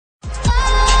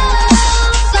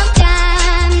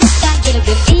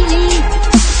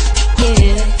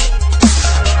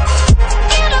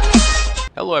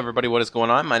everybody, what is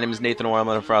going on? My name is Nathan or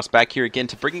ELEMENTofFROST, back here again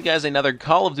to bring you guys another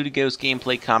Call of Duty Ghost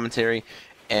gameplay commentary.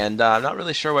 And I'm not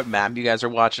really sure what map you guys are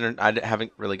watching. I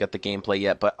haven't really got the gameplay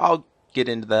yet, but I'll get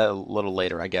into that a little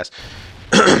later, I guess.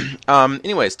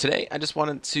 Anyways, today I just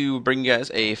wanted to bring you guys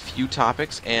a few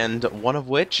topics, and one of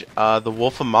which, The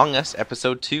Wolf Among Us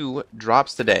Episode 2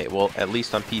 drops today. Well, at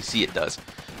least on PC it does.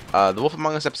 The Wolf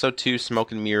Among Us Episode 2,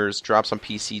 Smoke and Mirrors, drops on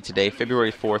PC today,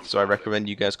 February 4th, so I recommend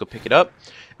you guys go pick it up.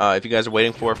 If you guys are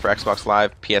waiting for Xbox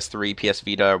Live, PS3, PS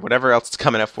Vita, or whatever else it's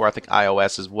coming up for, I think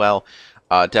iOS as well,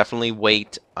 definitely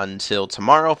wait until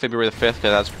tomorrow, February the 5th,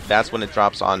 because that's when it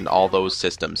drops on all those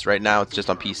systems. Right now, it's just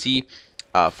on PC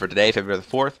for today, February the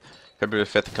 4th. February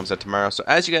the 5th it comes out tomorrow. So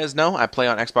as you guys know, I play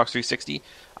on Xbox 360.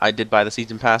 I did buy the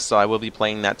Season Pass, so I will be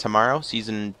playing that tomorrow.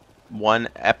 Season 1,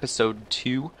 Episode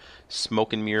 2,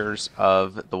 Smoke and Mirrors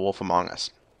of The Wolf Among Us.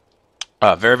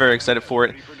 Very, very excited for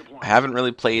it. I haven't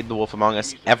really played The Wolf Among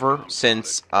Us ever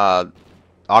since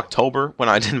October, when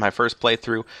I did my first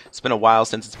playthrough. It's been a while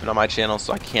since it's been on my channel,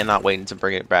 so I cannot wait to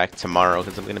bring it back tomorrow,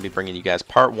 because I'm going to be bringing you guys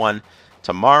Part 1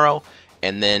 tomorrow,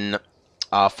 and then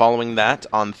following that,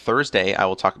 on Thursday, I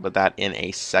will talk about that in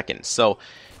a second. So,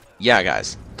 yeah,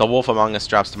 guys, The Wolf Among Us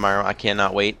drops tomorrow. I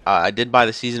cannot wait. I did buy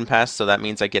the Season Pass, so that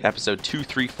means I get Episode 2,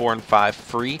 3, 4, and 5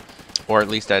 free, or at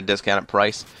least at a discounted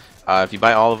price. If you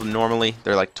buy all of them normally,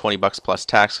 they're like $20 plus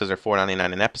tax, because they're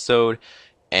 $4.99 an episode.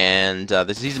 And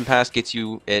the Season Pass gets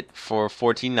you it for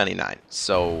 $14.99.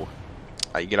 So,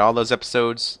 you get all those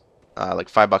episodes, like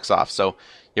 $5 off. So,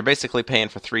 you're basically paying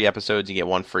for 3 episodes, you get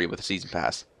 1 free with the Season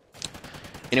Pass.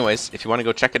 Anyways, if you want to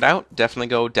go check it out, definitely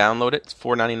go download it. It's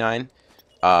 $4.99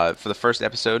 for the first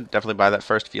episode. Definitely buy that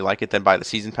first. If you like it, then buy the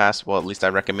Season Pass. Well, at least I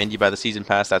recommend you buy the Season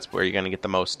Pass. That's where you're going to get the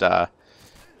most.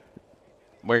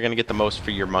 Where you're going to get the most for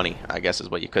your money, I guess is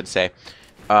what you could say.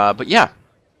 But yeah,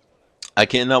 I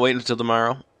cannot wait until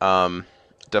tomorrow.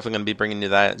 Definitely going to be bringing you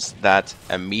that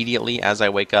immediately as I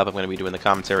wake up. I'm going to be doing the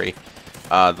commentary,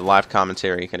 the live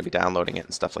commentary. Going to be downloading it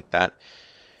and stuff like that.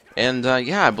 And,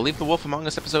 yeah, I believe The Wolf Among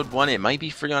Us Episode 1, it might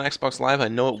be free on Xbox Live. I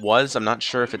know it was. I'm not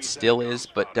sure if it still is,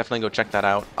 but definitely go check that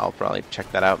out. I'll probably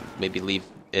check that out. Maybe leave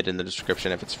it in the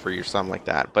description if it's free or something like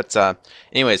that. But,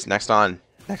 anyways, next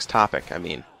topic. I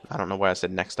mean, I don't know why I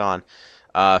said next on.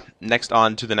 Next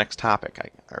on to the next topic.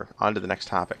 Or on to the next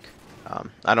topic.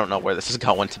 I don't know where this is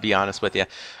going, to be honest with you.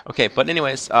 Okay, but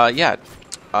anyways, yeah.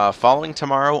 Following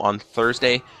tomorrow on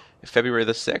Thursday, February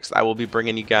the 6th, I will be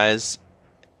bringing you guys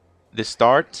the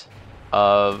start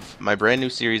of my brand new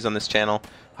series on this channel.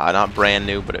 Not brand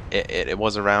new, but it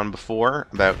was around before,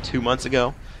 about 2 months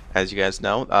ago, as you guys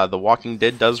know. The Walking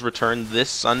Dead does return this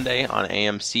Sunday on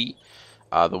AMC.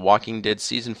 The Walking Dead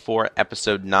Season 4,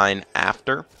 Episode 9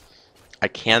 After. I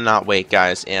cannot wait,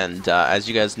 guys, and as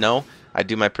you guys know, I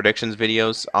do my predictions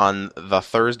videos on the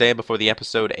Thursday before the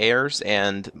episode airs,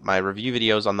 and my review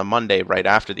videos on the Monday right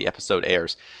after the episode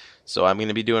airs. So I'm going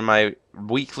to be doing my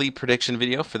weekly prediction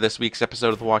video for this week's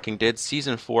episode of The Walking Dead,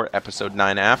 Season 4, Episode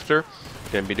 9 After.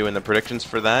 Going to be doing the predictions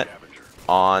for that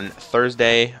on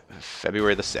Thursday,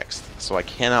 February the 6th. So I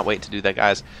cannot wait to do that,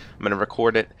 guys. I'm going to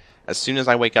record it as soon as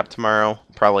I wake up tomorrow,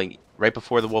 probably right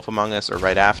before The Wolf Among Us or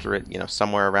right after it, you know,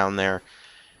 somewhere around there.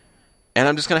 And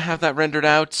I'm just going to have that rendered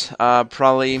out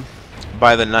probably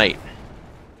by the night.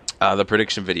 The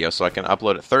prediction video, so I can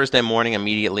upload it Thursday morning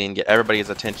immediately and get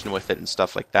everybody's attention with it and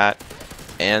stuff like that.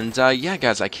 And yeah,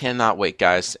 guys, I cannot wait,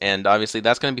 guys. And obviously,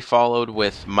 that's going to be followed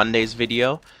with Monday's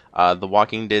video, The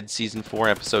Walking Dead Season 4,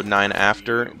 Episode 9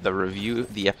 After,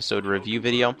 the episode review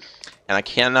video. And I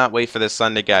cannot wait for this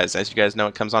Sunday, guys. As you guys know,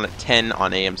 it comes on at 10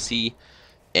 on AMC.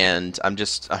 And I'm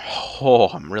just,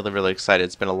 I'm really, really excited.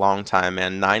 It's been a long time,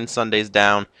 man. 9 Sundays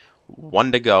down,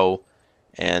 1 to go,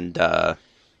 and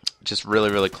just really,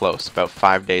 really close. About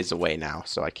 5 days away now,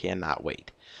 so I cannot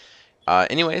wait.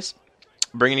 Anyways,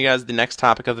 bringing you guys the next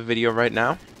topic of the video right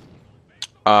now.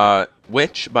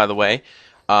 Which, by the way,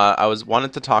 I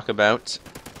wanted to talk about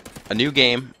a new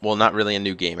game. Well, not really a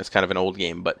new game. It's kind of an old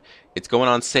game, but it's going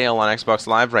on sale on Xbox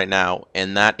Live right now,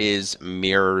 and that is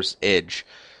Mirror's Edge.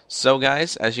 So,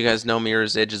 guys, as you guys know,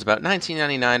 Mirror's Edge is about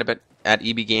 $19.99 at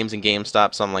EB Games and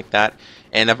GameStop, something like that.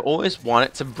 And I've always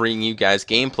wanted to bring you guys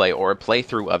gameplay or a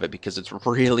playthrough of it because it's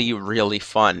really, really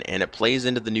fun. And it plays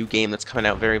into the new game that's coming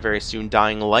out very, very soon,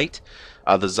 Dying Light,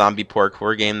 the zombie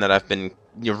parkour game that I've been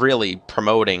really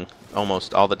promoting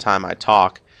almost all the time I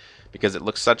talk because it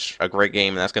looks such a great game,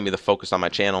 and that's going to be the focus on my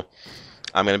channel.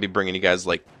 I'm going to be bringing you guys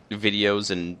like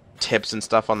videos and tips and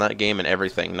stuff on that game and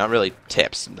everything. Not really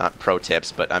tips, not pro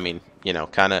tips, but I mean, you know,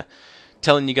 kind of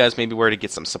telling you guys maybe where to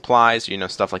get some supplies, you know,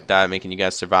 stuff like that, making you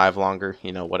guys survive longer,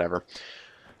 you know, whatever.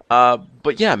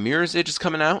 But yeah, Mirror's Edge is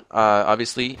coming out.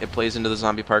 Obviously, it plays into the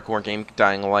zombie parkour game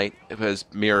Dying Light, because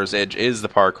Mirror's Edge is the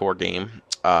parkour game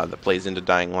that plays into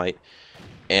Dying Light.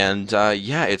 And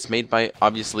yeah, it's made by,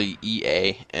 obviously,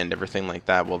 EA and everything like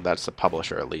that. Well, that's the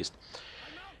publisher, at least.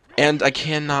 And I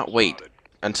cannot wait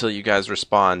until you guys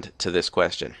respond to this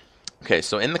question. Okay,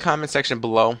 so in the comment section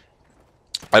below,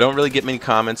 I don't really get many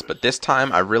comments, but this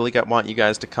time I really want you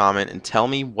guys to comment and tell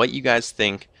me what you guys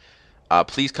think.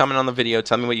 Please comment on the video,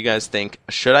 tell me what you guys think.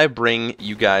 Should I bring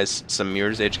you guys some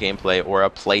Mirror's Edge gameplay or a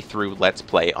playthrough Let's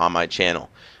Play on my channel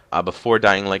before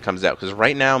Dying Light comes out? Because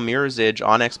right now, Mirror's Edge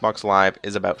on Xbox Live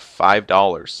is about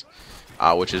 $5,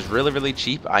 which is really, really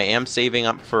cheap. I am saving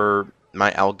up for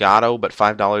my Elgato, but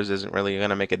 $5 isn't really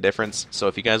going to make a difference. So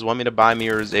if you guys want me to buy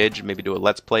Mirror's Edge, maybe do a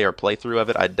Let's Play or playthrough of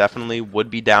it, I definitely would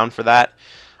be down for that.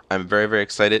 I'm very, very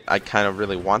excited. I kind of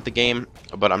really want the game,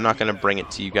 but I'm not going to bring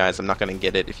it to you guys. I'm not going to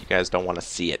get it if you guys don't want to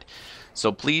see it.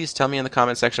 So please tell me in the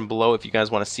comment section below if you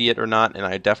guys want to see it or not, and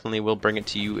I definitely will bring it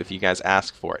to you if you guys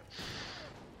ask for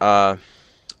it.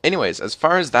 Anyways, as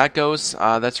far as that goes,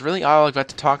 that's really all I've got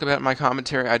to talk about in my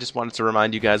commentary. I just wanted to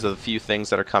remind you guys of a few things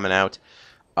that are coming out.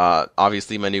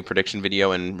 Obviously, my new prediction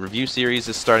video and review series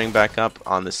is starting back up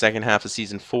on the second half of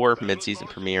Season 4, mid-season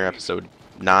premiere, Episode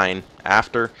 9,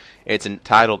 After. It's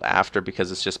entitled After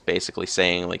because it's just basically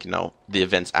saying, like, you know, the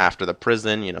events after the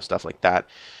prison, you know, stuff like that.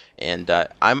 And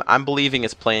I'm believing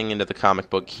it's playing into the comic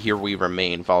book Here We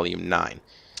Remain, Volume 9.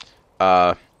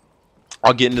 I'll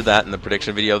get into that in the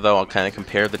prediction video, though. I'll kind of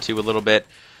compare the two a little bit.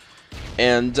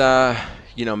 And,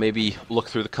 you know, maybe look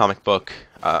through the comic book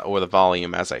or the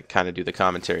volume as I kind of do the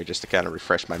commentary, just to kind of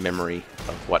refresh my memory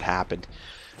of what happened.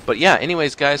 But yeah,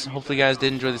 anyways, guys, hopefully you guys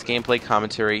did enjoy this gameplay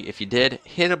commentary. If you did,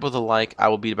 hit it with a like. I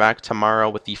will be back tomorrow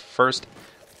with the first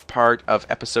part of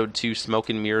Episode 2,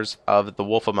 Smoke and Mirrors of The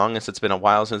Wolf Among Us. It's been a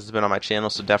while since it's been on my channel,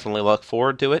 so definitely look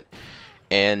forward to it.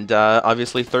 And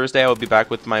obviously Thursday I will be back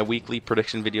with my weekly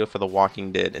prediction video for The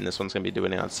Walking Dead, and this one's going to be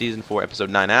doing it on Season 4, Episode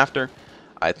 9 After.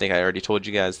 I think I already told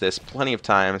you guys this plenty of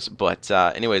times, but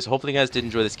anyways, hopefully you guys did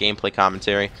enjoy this gameplay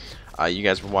commentary. You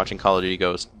guys were watching Call of Duty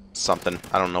Ghost something.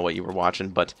 I don't know what you were watching,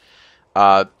 but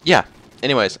yeah.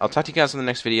 Anyways, I'll talk to you guys in the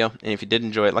next video, and if you did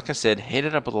enjoy it, like I said, hit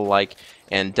it up with a like,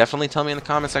 and definitely tell me in the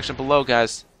comment section below,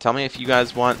 guys. Tell me if you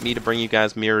guys want me to bring you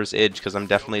guys Mirror's Edge, because I'm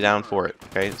definitely down for it,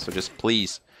 okay? So just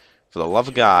please, for the love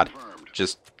of God,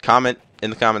 just comment in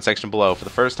the comment section below for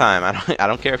the first time. I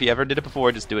don't care if you ever did it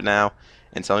before, just do it now,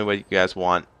 and tell me what you guys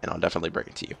want, and I'll definitely bring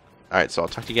it to you. Alright, so I'll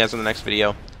talk to you guys in the next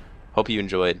video. Hope you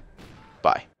enjoyed.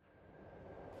 Bye.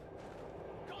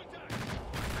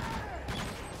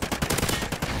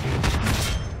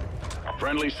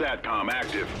 Friendly SATCOM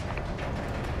active.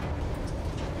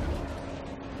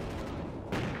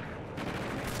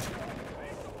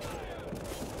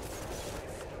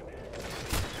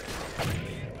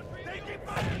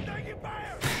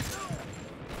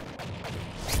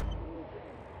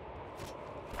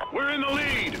 We're in the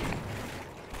lead.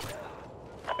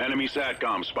 Enemy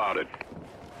SATCOM spotted.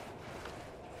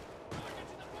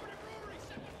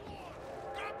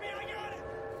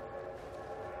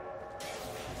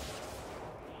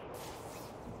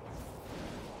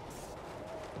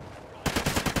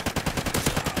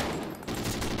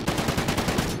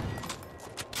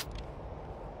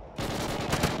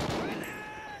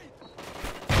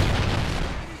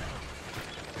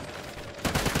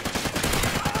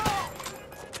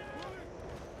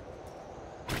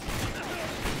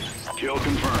 Kill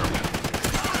confirmed.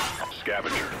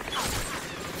 Scavenger.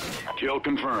 Kill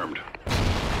confirmed.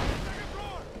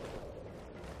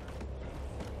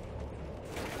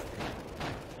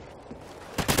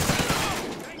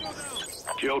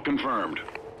 Kill confirmed.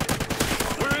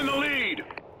 We're in the lead.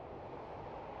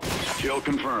 Kill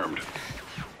confirmed.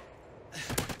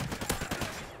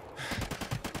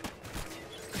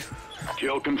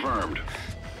 Kill confirmed.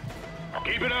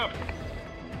 Keep it up.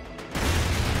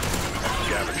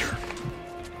 Scavenger.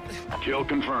 Kill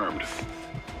confirmed.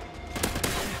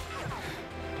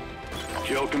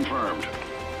 Kill confirmed.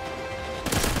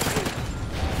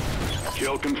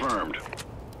 Kill confirmed.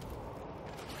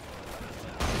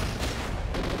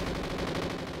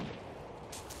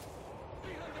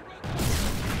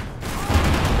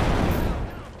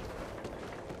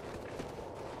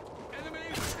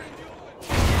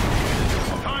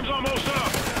 Time's almost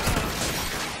up.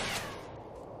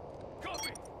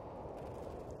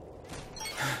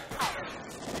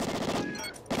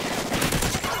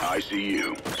 I see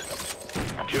you.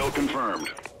 Kill confirmed.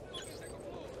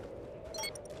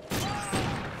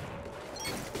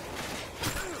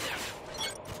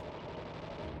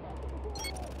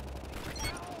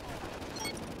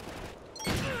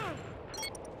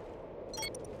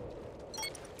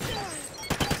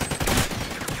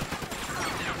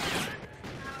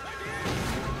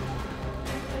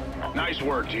 Nice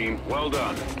work, team. Well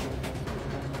done.